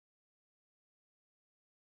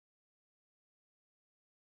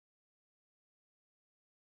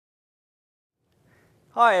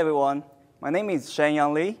Hi everyone, my name is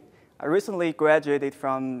Shenyang Li. I recently graduated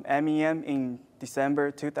from MEM in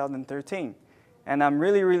December 2013, and I'm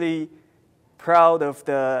really proud of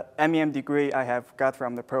the MEM degree I have got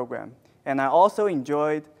from the program. And I also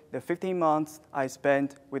enjoyed the 15 months I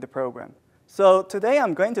spent with the program. So today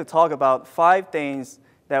I'm going to talk about 5 things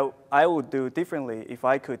that I would do differently if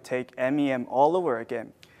I could take MEM all over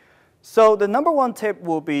again. So the number 1 tip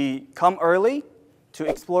will be come early to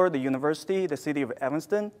explore the university, the city of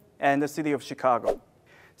Evanston, and the city of Chicago.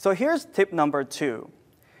 So here's tip number 2.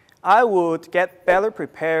 I would get better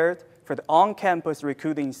prepared for the on-campus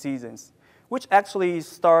recruiting seasons, which actually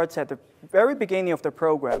starts at the very beginning of the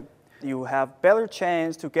program. You have better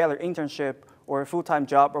chance to get an internship or a full-time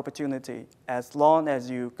job opportunity as long as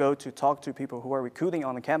you go to talk to people who are recruiting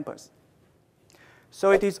on the campus.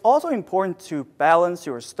 So it is also important to balance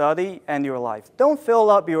your study and your life. Don't fill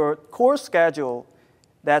up your course schedule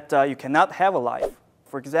that you cannot have a life.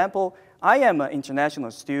 For example, I am an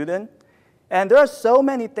international student, and there are so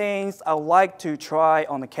many things I would like to try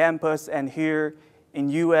on the campus and here in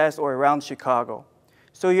US or around Chicago.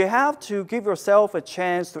 So you have to give yourself a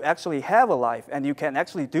chance to actually have a life, and you can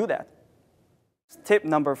actually do that. Tip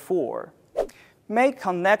number 4, make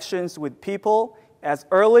connections with people as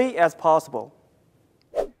early as possible.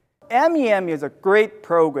 MEM is a great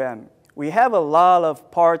program. We have a lot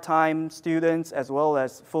of part-time students as well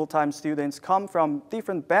as full-time students come from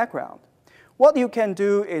different backgrounds. What you can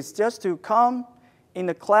do is just to come in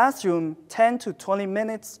the classroom 10 to 20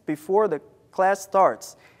 minutes before the class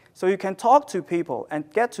starts, so you can talk to people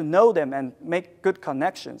and get to know them and make good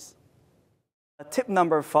connections. Tip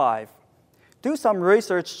number 5, do some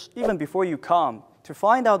research even before you come to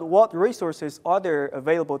find out what resources are there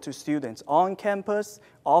available to students on campus,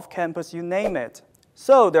 off campus, you name it.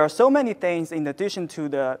 So there are so many things in addition to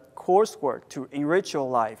the coursework to enrich your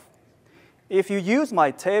life. If you use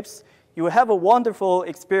my tips, you will have a wonderful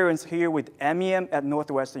experience here with MEM at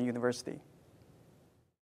Northwestern University.